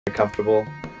comfortable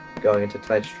going into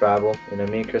tonight's travel. You know,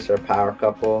 me and Chris are a power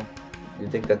couple. You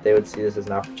think that they would see this as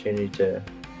an opportunity to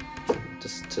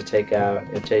take out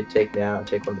and take me out and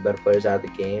take one of the better players out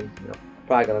of the game? You know, it's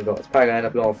probably gonna end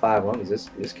up going 5-1 because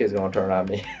this kid's gonna turn on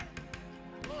me.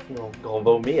 gonna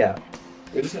vote me out.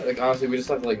 We just honestly we just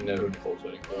have to know who Nicole's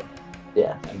voting for.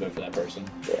 Yeah. And vote for that person.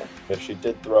 Yeah. If she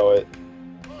did throw it,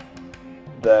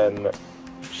 then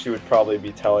she would probably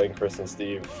be telling Chris and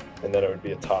Steve, and then it would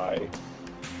be a tie.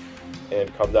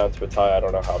 And come down to a tie, I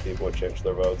don't know how people would change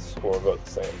their votes or vote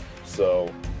the same. So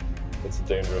it's a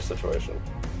dangerous situation.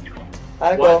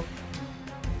 Hi, Nicole.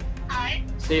 Hi.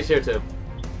 Steve's here too.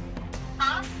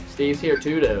 Huh? Steve's here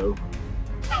too, though.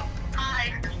 Oh,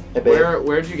 hi. Hey, babe.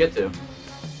 Where'd you get to? Where did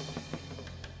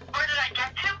I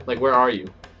get to? Like, where are you?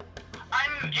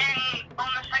 I'm on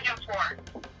the second floor.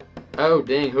 Oh,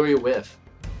 dang, who are you with?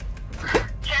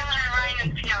 Chandler, Ryan,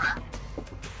 and Fiona.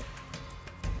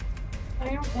 I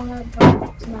don't want to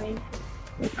vote tonight.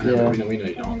 Yeah. We know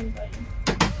you don't.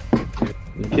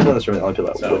 People in this room are the only people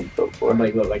that So, wouldn't vote for. I'm I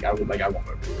won't vote for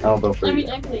you. I don't vote for I you. mean,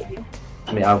 I believe you. I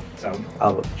mean, I'll So,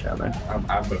 vote for Chandler.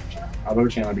 I'll vote for Chandler. I'll vote for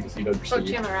Chandler because he voted for Vote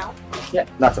Steve. Chandler out. Yeah,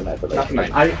 not tonight, but Not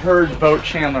tonight. I heard vote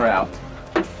Chandler out.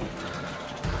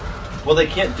 Well, they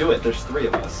can't do it. There's 3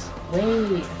 of us. Wait,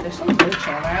 if there's some good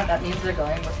Chandler out, that means they're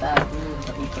going with that ruse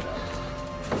that we put up.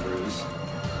 Bruise.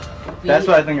 That's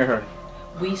what I think I heard.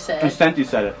 We said. Consenti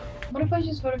said it. What if I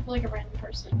just voted for a random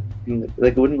person?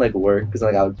 Like, it wouldn't work because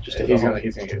I would just. He's gonna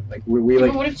get we Yeah,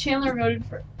 but what if Chandler voted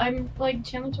for?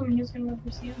 Chandler told me he was gonna vote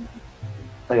for Sienna.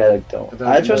 I don't.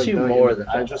 I trust you more than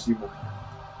I trust you more.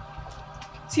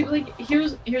 See, but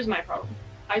here's my problem.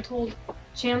 I told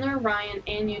Chandler, Ryan,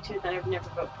 and you two that I would never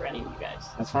vote for any of you guys.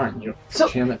 That's fine. So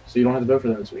Chandler, so you don't have to vote for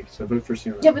them this week. So vote for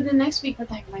Sienna. yeah, but then next week, what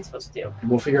the heck am I supposed to do?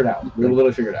 We'll figure it out. We'll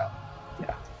literally figure it out.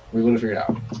 Yeah. We literally figure it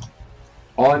out.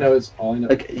 All I know is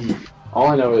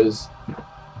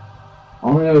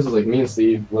like me and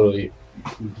Steve literally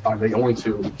are the only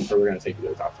 2 that we're gonna take you to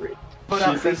the top 3.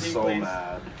 She's so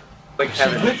mad. Like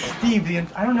she's with Steve.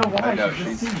 I don't know why. I know, she's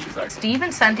with Steve. Steve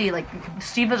and Senti,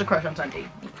 Steve has a crush on Senti.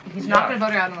 He's not going to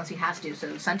vote her out unless he has to,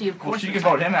 so Senti, of course. Well, she can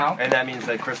vote him out. And that means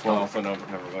that Chris will also never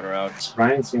vote her out.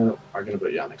 Ryan and Sienna are gonna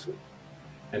vote you out next week,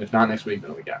 and if not next week,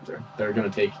 then the week after. They're gonna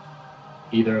take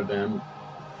either of them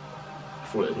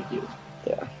before they take you.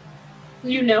 Yeah.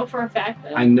 You know for a fact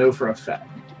that. I know for a fact.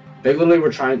 They literally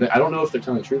were trying to. I don't know if they're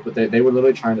telling the truth, but they were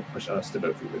literally trying to push us to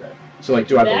vote for you today. So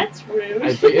do I? That's rude.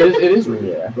 I think it is rude.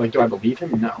 Yeah. Do I believe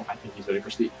him? No. I think he's voting for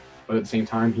Steve. But at the same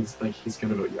time, he's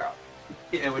gonna vote you out.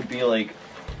 It would be like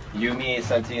you, me,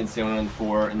 Senti, and Sienna in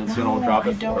 4, and then Sienna will drop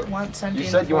I at 4. don't want Senti. You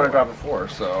in said the you want to 4. drop at 4,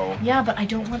 so. Yeah, but I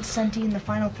don't want Senti in the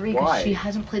final 3 Why? because she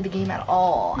hasn't played the game at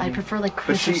all. I prefer But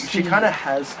Chris or she Steve. kind of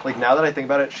has, now that I think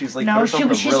about it, she's put No, herself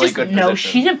in a she's really just good position. no.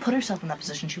 She didn't put herself in that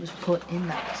position. She was put in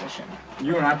that position.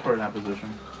 You and I put her in that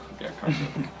position. Yeah, kind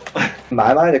of. In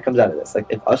my mind, it comes out of this. Like,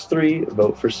 if us 3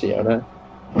 vote for Sienna,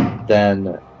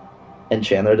 then and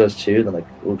Chandler does too, then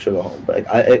Luke should go home. But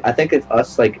I think it's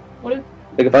us What if?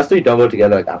 if us 3 don't vote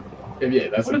together, I'm gonna go home. Yeah,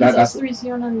 that's What if it's us 3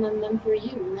 Sienna and then them 3 you,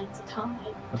 and then it's a tie?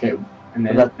 Okay. And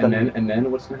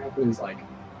then what's gonna happen is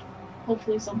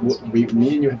Hopefully someone's. me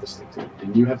and you have to stick to it.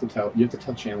 And you have to tell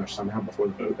Chandler somehow before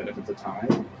the vote that if it's a tie,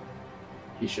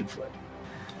 he should flip.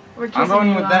 We're I'm voting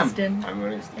you, with them. Austin, I'm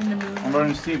voting Steve. in the movie. I'm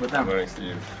voting Steve with I'm them. voting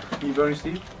Steve. You voting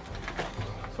Steve?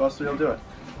 So us 3 will do it.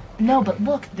 No, but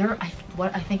look,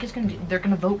 what I think is gonna do. They're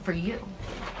gonna vote for you.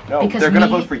 No, Because they're gonna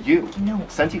me- vote for you. No,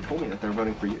 Senti told me that they're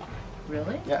voting for you.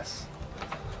 really? Yes.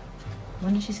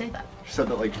 When did she say that? She said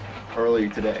that earlier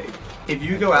today. If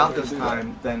you go out this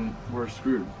time, then we're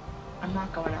screwed. I'm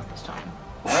not going out this time.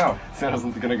 Wow. Santa's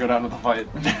gonna go down to the fight.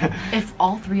 If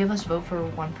all 3 of us vote for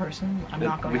one person, I'm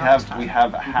not going we out this have time. we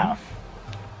have a half.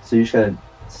 So you just gotta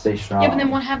stay strong. Yeah, but then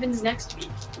what happens next week?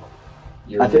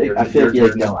 I feel like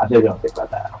you don't think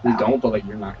about that. We don't, but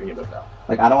you're not gonna get voted out.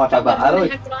 I don't want to talk about. I don't.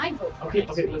 How could I vote for Okay,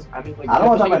 next week? listen, I mean, I don't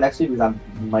want to talk about next week because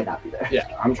I might not be there. Yeah,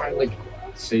 I'm trying to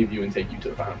save you and take you to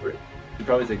the final 3. She'd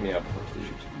probably take me out before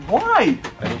Steve. Why?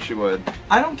 I think she would.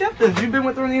 I don't get this. You've been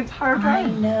with her the entire I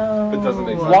time. know. It doesn't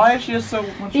make sense. Why is she has so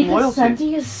much Because loyalty?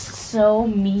 Senti is so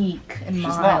meek and She's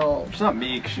mild. not. She's not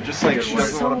meek. She just She's she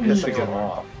doesn't so want to piss meek. anyone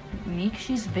off. Meek,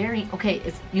 she's very okay.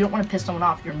 If you don't want to piss someone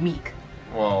off, you're meek.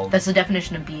 Well. That's the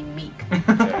definition of being meek.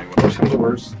 Worst comes to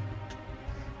worst,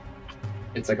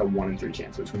 it's a 1 in 3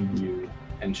 chance between you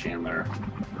and Chandler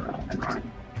and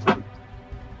Ryan.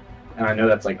 And I know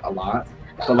that's a lot,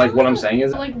 but what I'm saying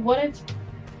is, So,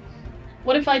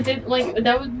 what if I did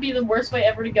that would be the worst way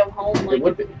ever to go home. it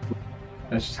would be.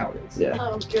 That's just how it is. Yeah.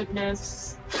 Oh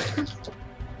goodness. I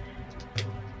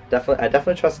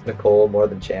definitely trust Nicole more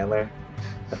than Chandler.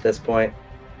 at this point,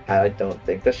 I don't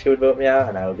think that she would vote me out,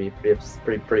 and I would be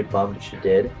pretty bummed if she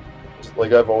did.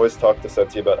 Like, I've always talked to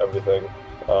Senti about everything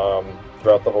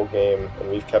throughout the whole game,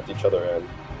 and we've kept each other in.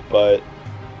 But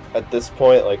at this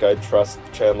point, like, I trust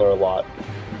Chandler a lot.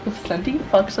 If Senti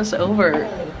fucks us over,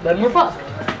 then we're fucked.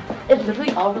 It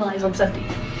literally all relies on Senti.